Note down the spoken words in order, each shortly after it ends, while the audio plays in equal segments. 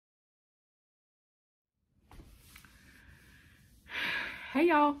Hey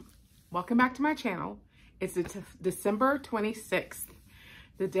y'all, welcome back to my channel. It's December 26th,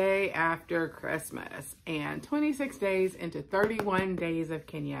 the day after Christmas, and 26 days into 31 days of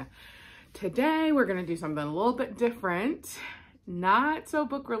Kenya. Today we're gonna do something a little bit different, not so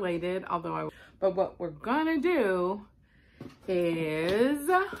book related, but what we're gonna do is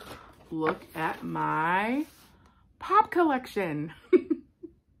look at my pop collection.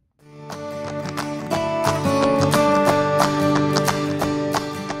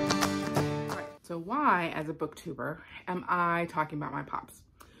 So why, as a booktuber, am I talking about my pops?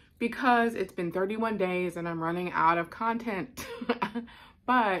 Because it's been 31 days and I'm running out of content.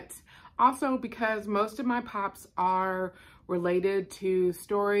 But also because most of my pops are related to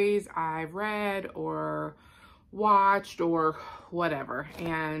stories I've read or watched or whatever.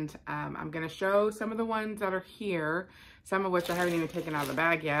 And I'm gonna show some of the ones that are here, some of which I haven't even taken out of the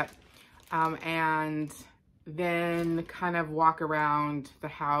bag yet. And then kind of walk around the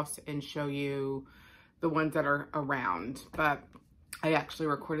house and show you the ones that are around. But I actually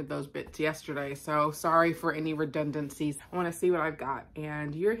recorded those bits yesterday, so sorry for any redundancies. I want to see what I've got,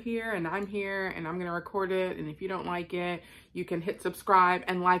 and you're here and I'm here and I'm gonna record it, and if you don't like it, you can hit subscribe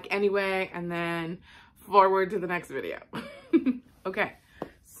and like anyway, and then forward to the next video. Okay,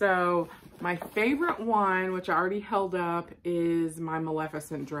 so my favorite one, which I already held up, is my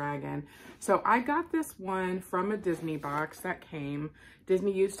Maleficent dragon. So I got this one from a Disney box that came.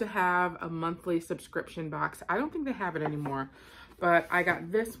 Disney used to have a monthly subscription box. I don't think they have it anymore, but I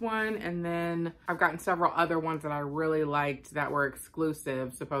got this one, and then I've gotten several other ones that I really liked that were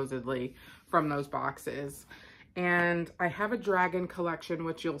exclusive, supposedly, from those boxes. And I have a dragon collection,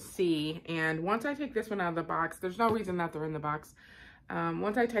 which you'll see. And once I take this one out of the box, there's no reason that they're in the box.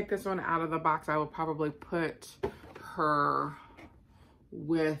 Once I take this one out of the box, I will probably put her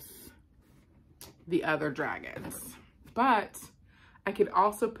with the other dragons. But I could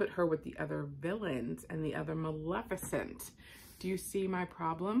also put her with the other villains and the other Maleficent. Do you see my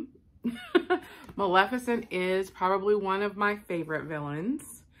problem? Maleficent is probably one of my favorite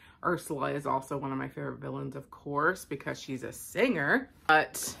villains. Ursula is also one of my favorite villains, of course, because she's a singer.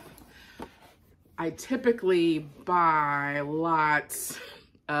 But I typically buy lots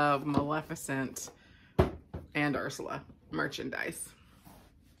of Maleficent and Ursula merchandise.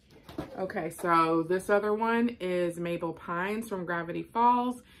 Okay, so this other one is Mabel Pines from Gravity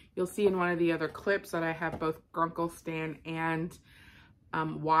Falls. You'll see in one of the other clips that I have both Grunkle Stan and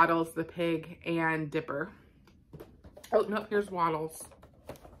Waddles the pig and Dipper. Oh, no, here's Waddles.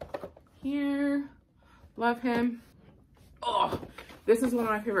 Here, love him. Oh, this is one of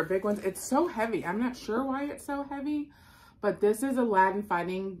my favorite big ones. It's so heavy. I'm not sure why it's so heavy, but this is Aladdin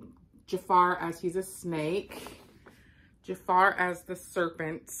fighting Jafar as he's a snake, Jafar as the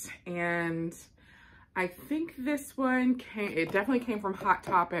serpent, and I think this one it definitely came from Hot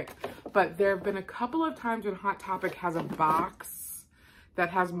Topic, but there have been a couple of times when Hot Topic has a box that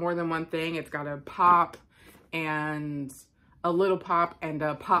has more than one thing. It's got a pop and a little pop and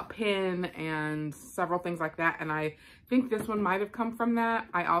a pop pin and several things like that, and I think this one might have come from that.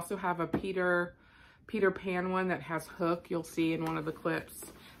 I also have a Peter Pan one that has Hook. You'll see in one of the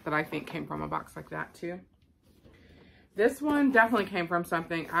clips that I think came from a box like that too. This one definitely came from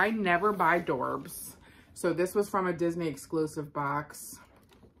something. I never buy Dorbs, so this was from a Disney exclusive box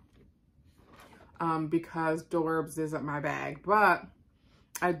because Dorbs isn't my bag, but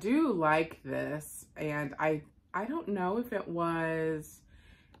I do like this, and I don't know if it was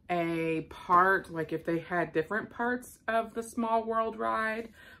a part, like if they had different parts of the Small World ride,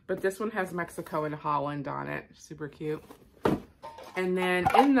 but this one has Mexico and Holland on it. Super cute. And then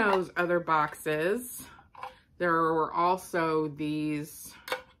in those other boxes, there were also these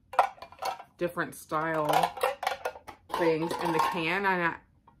different style things in the can.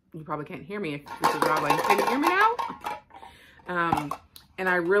 You probably can't hear me if this is rattling. Can you hear me now? And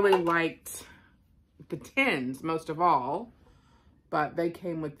I really liked the tins most of all, but they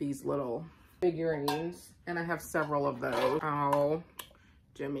came with these little figurines, and I have several of those. Oh,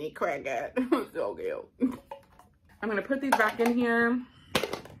 Jimmy Cricket, so cute. I'm gonna put these back in here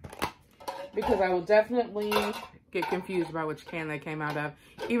because I will definitely get confused by which can they came out of,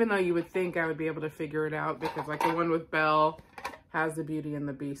 even though you would think I would be able to figure it out because like the one with Belle has the Beauty and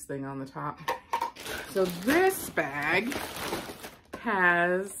the Beast thing on the top. So this bag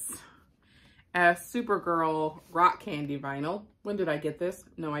has a Supergirl rock candy vinyl. When did I get this?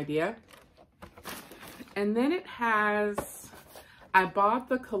 No idea. And then it has, I bought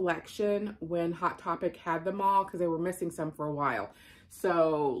the collection when Hot Topic had them all because they were missing some for a while.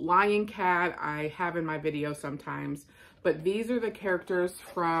 So Lion Cat I have in my video sometimes, But these are the characters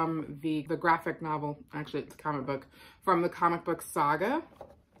from the graphic novel, actually it's a comic book, from the comic book Saga.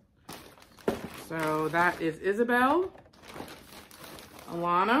 So that is Isabel,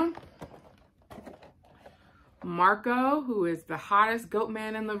 Alana, Marco, who is the hottest goat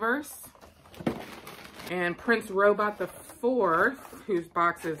man in the verse, and Prince Robot the Fourth, whose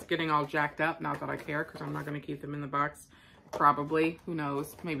box is getting all jacked up. Not that I care, because I'm not going to keep them in the box. Probably. Who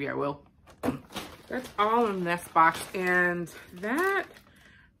knows? Maybe I will. That's all in this box. And that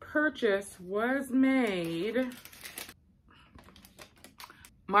purchase was made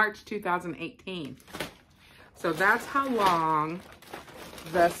March 2018. So that's how long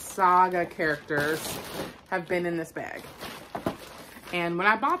the Saga characters have been in this bag. And when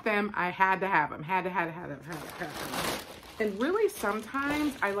I bought them, I had to have them. Had to have them. And really,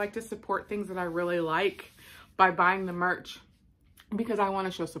 sometimes I like to support things that I really like by buying the merch, because I want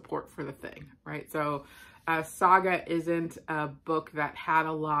to show support for the thing, right? So Saga isn't a book that had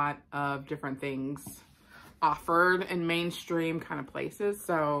a lot of different things offered in mainstream kind of places.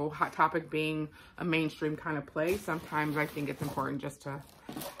 So Hot Topic being a mainstream kind of place, sometimes I think it's important just to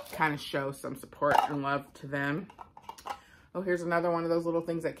kind of show some support and love to them. Oh, here's another one of those little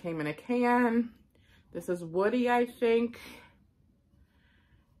things that came in a can. This is Woody, I think.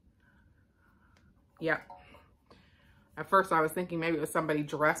 Yep. At first I was thinking maybe it was somebody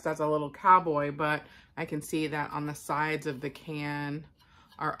dressed as a little cowboy, but I can see that on the sides of the can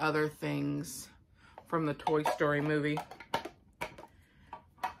are other things from the Toy Story movie.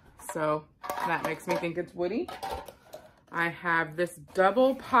 So that makes me think it's Woody. I have this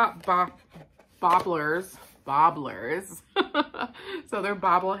double pop bobblers. So they're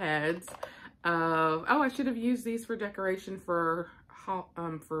bobbleheads. Oh, I should have used these for decoration for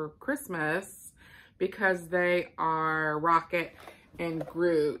Christmas, because they are Rocket and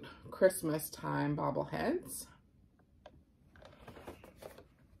Groot Christmas time bobbleheads.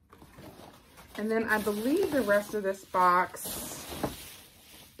 And then I believe the rest of this box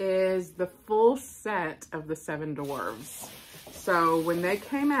is the full set of the Seven Dwarves. So when they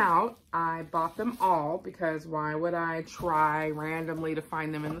came out, I bought them all, because why would I try randomly to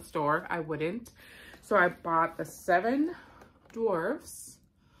find them in the store? I wouldn't. So I bought the Seven Dwarfs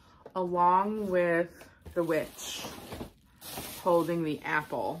along with the witch holding the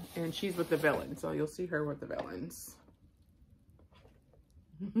apple, and she's with the villain. So you'll see her with the villains.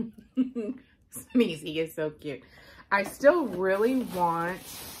 Sneezy is so cute. I still really want,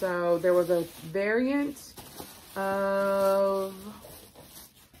 so there was a variant of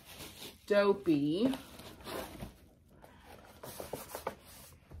Dopey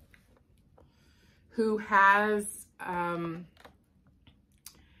who has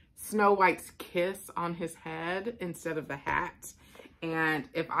Snow White's kiss on his head instead of the hat. And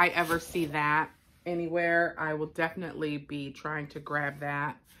if I ever see that anywhere, I will definitely be trying to grab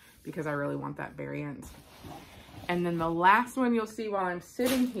that, because I really want that variant. And then the last one you'll see while I'm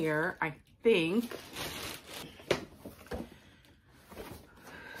sitting here, I think,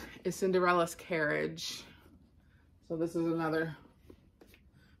 is Cinderella's carriage. So this is another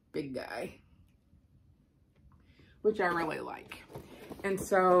big guy, which I really like. And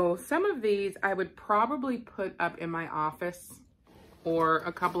so some of these I would probably put up in my office or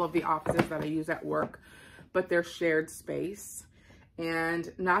a couple of the offices that I use at work, but they're shared space.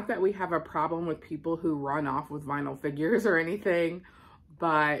 And not that we have a problem with people who run off with vinyl figures or anything,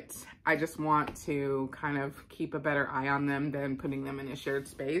 but I just want to kind of keep a better eye on them than putting them in a shared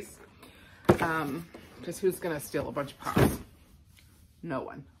space. Because who's gonna steal a bunch of pops? No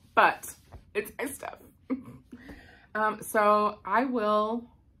one. But it's my stuff. So I will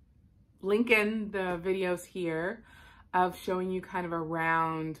link in the videos here of showing you kind of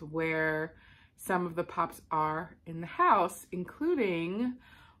around where some of the pops are in the house, including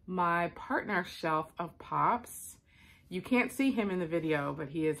my partner's shelf of pops. You can't see him in the video, but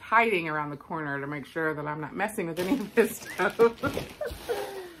he is hiding around the corner to make sure that I'm not messing with any of his stuff.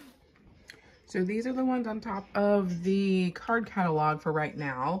 So these are the ones on top of the card catalog for right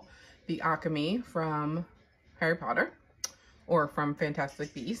now. The Akemi from Harry Potter, or from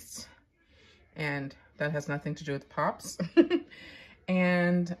Fantastic Beasts. And that has nothing to do with pops.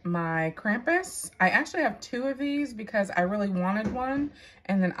 And my Krampus. I actually have two of these because I really wanted one,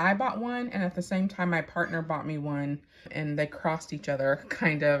 and then I bought one, and at the same time my partner bought me one, and they crossed each other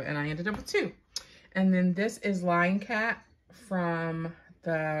kind of, and I ended up with two. And then this is Lion Cat from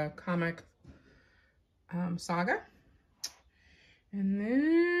the comic Saga. And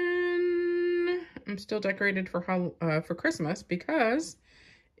then I'm still decorated for Christmas because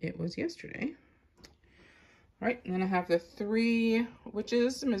it was yesterday. Right, and then I have the three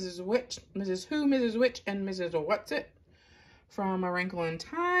witches, Mrs. Witch, Mrs. Who, Mrs. Witch, and Mrs. What's-It. from A Wrinkle in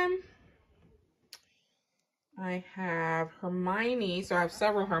Time. I have Hermione, so I have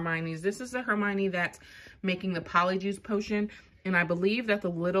several Hermiones. This is the Hermione that's making the Polyjuice Potion, and I believe that the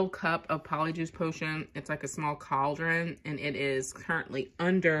little cup of Polyjuice Potion, it's like a small cauldron, and it is currently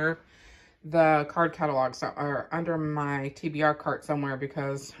under the card catalog, or under my TBR cart somewhere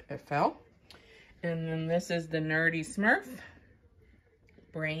because it fell. And then this is the Nerdy Smurf,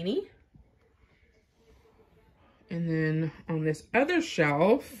 Brainy. And then on this other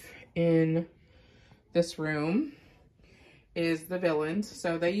shelf in this room is the villains.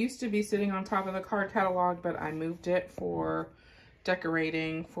 So they used to be sitting on top of the card catalog, but I moved it for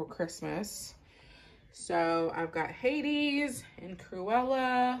decorating for Christmas. So I've got Hades and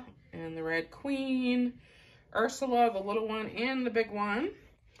Cruella and the Red Queen, Ursula, the little one and the big one,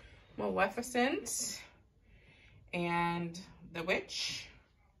 Maleficent, and the Witch,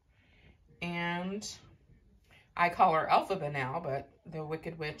 and I call her Elphaba now, but the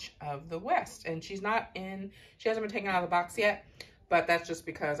Wicked Witch of the West. And she hasn't been taken out of the box yet, but that's just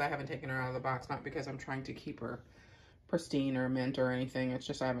because I haven't taken her out of the box, not because I'm trying to keep her pristine or mint or anything. It's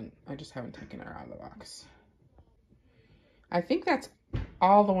just I just haven't taken her out of the box. I think that's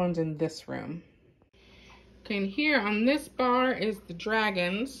all the ones in this room. Okay, and here on this bar is the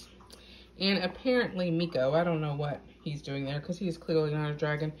dragons, and apparently Miko. I don't know what he's doing there because he's clearly not a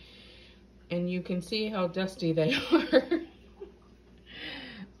dragon. And you can see how dusty they are.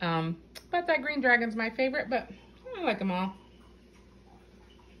 But that green dragon's my favorite, but I like them all.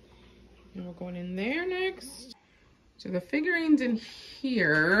 And we're going in there next. So the figurines in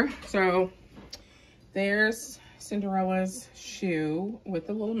here. So there's Cinderella's shoe with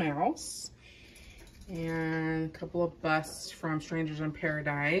the little mouse. And a couple of busts from Strangers in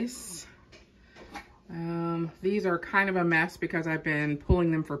Paradise. These are kind of a mess because I've been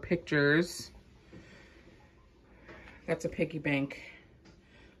pulling them for pictures. That's a piggy bank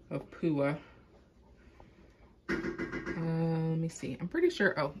of Pua. Let me see. I'm pretty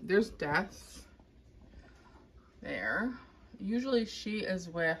sure, oh, there's Death there. Usually she is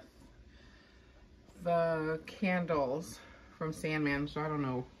with the candles from Sandman, so I don't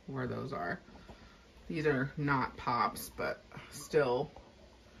know where those are. These are not Pops, but still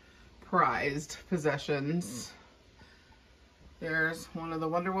prized possessions. There's one of the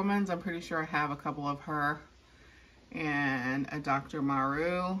Wonder Womans. I'm pretty sure I have a couple of her. And a Dr.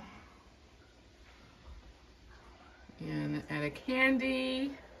 Maru. And Etta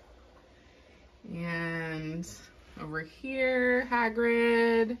Candy. And over here,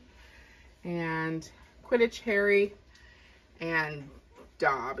 Hagrid. And Quidditch Harry. And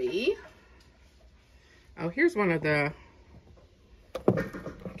Dobby. Oh, here's one of the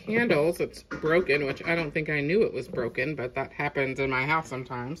candles that's broken, which I don't think I knew it was broken, but that happens in my house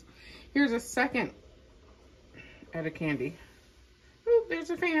sometimes. Here's a second Etta Candy. Oh, there's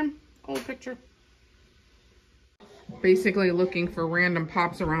a fan. Old picture. Basically looking for random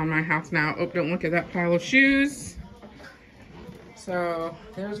Pops around my house now. Oh, don't look at that pile of shoes. So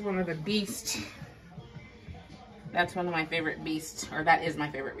there's one of the Beast. That's one of my favorite Beasts, or that is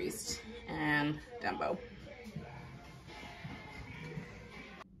my favorite Beast. And Dumbo.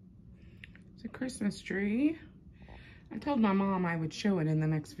 It's a Christmas tree. I told my mom I would show it in the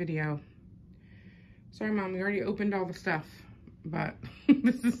next video. Sorry, Mom, we already opened all the stuff, but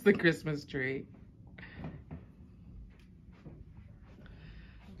this is the Christmas tree.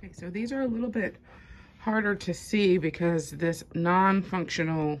 Okay, so these are a little bit harder to see because this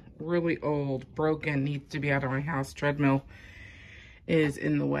non-functional, really old, broken, needs to be out of my house treadmill is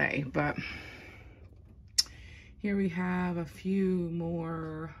in the way. But here we have a few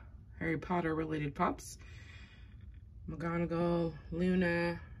more Harry Potter related Pops. McGonagall,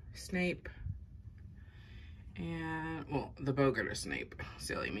 Luna, Snape, and, well, the Bogart of Snape,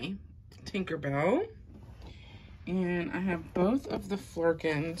 silly me, Tinkerbell, and I have both of the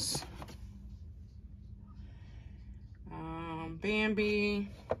Flurkins, Bambi,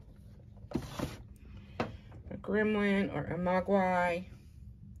 a Gremlin or a Mogwai,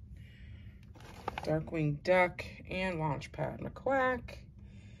 Darkwing Duck, and Launchpad McQuack.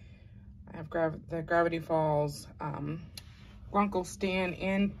 I have the Gravity Falls, Grunkle Stan,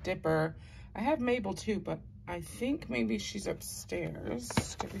 and Dipper. I have Mabel too, but I think maybe she's upstairs.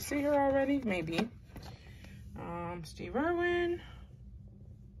 Did we see her already? Maybe. Steve Irwin.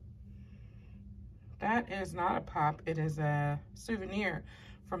 That is not a Pop. It is a souvenir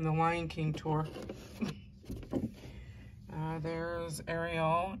from the Lion King tour. There's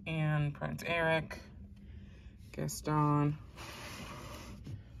Ariel and Prince Eric, Gaston,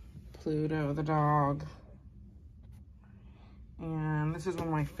 Pluto the dog, and this is one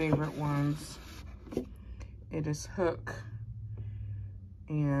of my favorite ones. It is Hook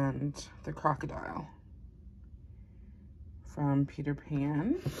and the crocodile from Peter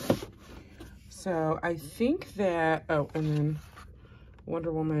Pan. So I think that, oh, and then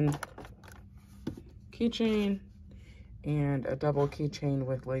Wonder Woman keychain and a double keychain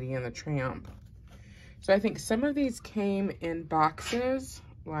with Lady and the Tramp. So I think some of these came in boxes,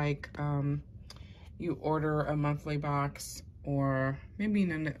 like you order a monthly box, or maybe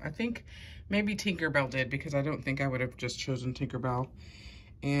none, I think maybe Tinkerbell did, because I don't think I would have just chosen Tinkerbell.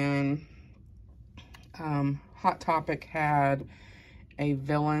 And Hot Topic had a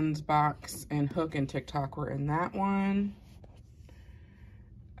Villains box, and Hook and TikTok were in that one.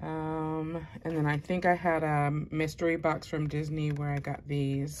 And then I think I had a mystery box from Disney where I got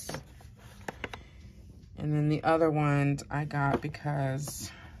these. And then the other ones I got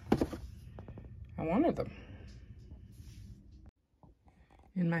because I wanted them.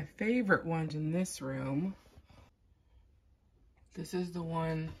 And my favorite ones in this room, this is the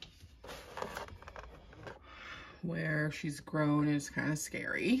one where she's grown and it's kind of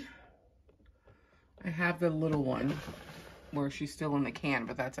scary. I have the little one where she's still in the can,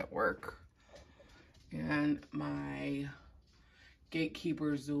 but that's at work. And my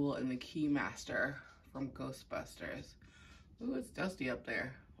Gatekeeper Zool and the Keymaster from Ghostbusters. Ooh, it's dusty up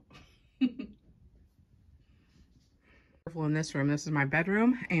there. In this room, this is my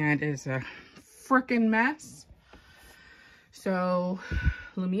bedroom, and it's a freaking mess. So,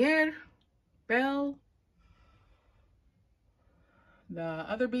 Lumiere, Belle, the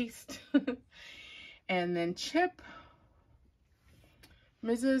other beast, and then Chip.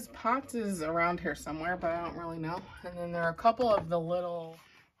 Mrs. Potts is around here somewhere, but I don't really know. And then there are a couple of the little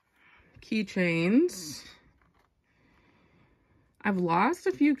keychains. I've lost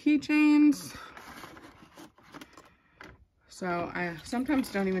a few keychains, so I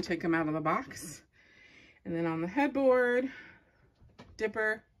sometimes don't even take them out of the box. And then on the headboard,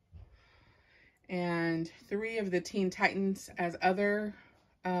 Dipper, and 3 of the Teen Titans as other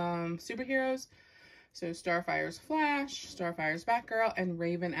superheroes. So Starfire's Flash, Starfire's Batgirl, and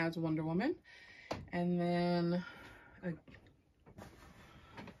Raven as Wonder Woman. And then a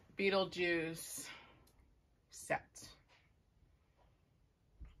Beetlejuice set.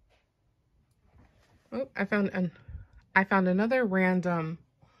 Oh, I found another random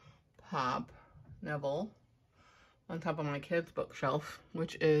pop, Neville, on top of my kids' bookshelf,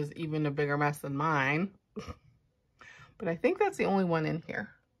 which is even a bigger mess than mine. But I think that's the only one in here.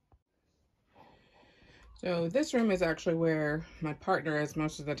 So this room is actually where my partner is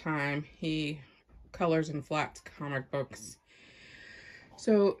most of the time. He colors and flats comic books.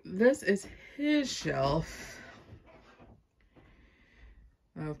 So this is his shelf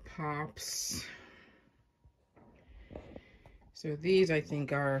of pops. So these I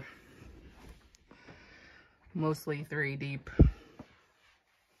think are mostly 3 deep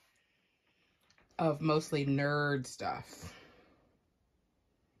of mostly nerd stuff.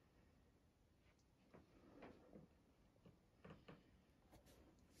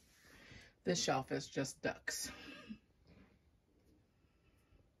 This shelf is just ducks.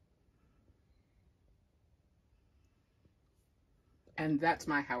 And that's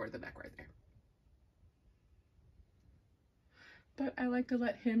my Howard the Duck right there. But I like to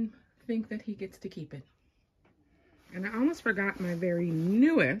let him think that he gets to keep it. And I almost forgot my very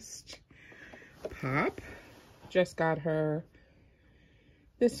newest pop. Just got her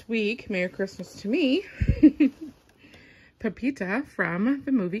this week. Merry Christmas to me. Pepita from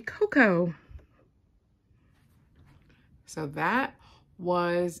the movie Coco. So that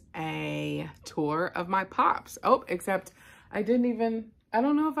was a tour of my pops. Oh, except I didn't even, I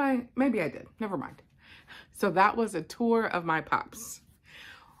don't know if maybe I did. Never mind. So that was a tour of my pops.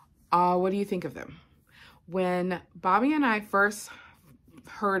 What do you think of them? When Bobby and I first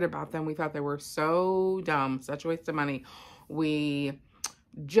heard about them, we thought they were so dumb, such a waste of money. We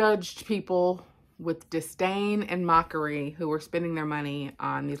judged people with disdain and mockery who were spending their money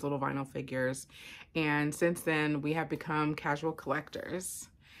on these little vinyl figures. And since then, we have become casual collectors.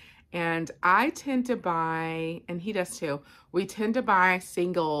 And I tend to buy, and he does too, we tend to buy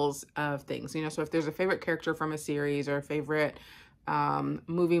singles of things. You know, so if there's a favorite character from a series or a favorite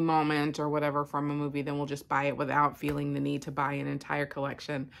movie moment or whatever from a movie, then we'll just buy it without feeling the need to buy an entire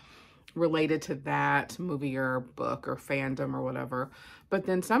collection related to that movie or book or fandom or whatever. But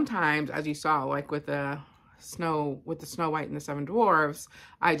then sometimes, as you saw, like with the Snow White and the 7 Dwarves,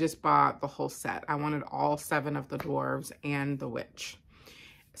 I just bought the whole set. I wanted all 7 of the dwarves and the witch.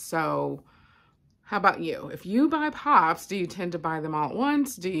 So how about you? If you buy pops, do you tend to buy them all at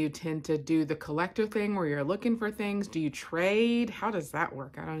once? Do you tend to do the collector thing where you're looking for things? Do you trade? How does that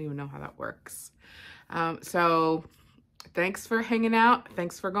work? I don't even know how that works. So thanks for hanging out.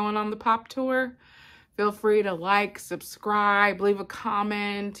 Thanks for going on the pop tour. Feel free to like, subscribe, leave a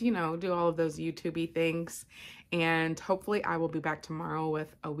comment, you know, do all of those YouTube-y things. And hopefully I will be back tomorrow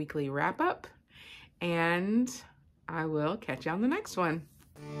with a weekly wrap up. And I will catch you on the next one.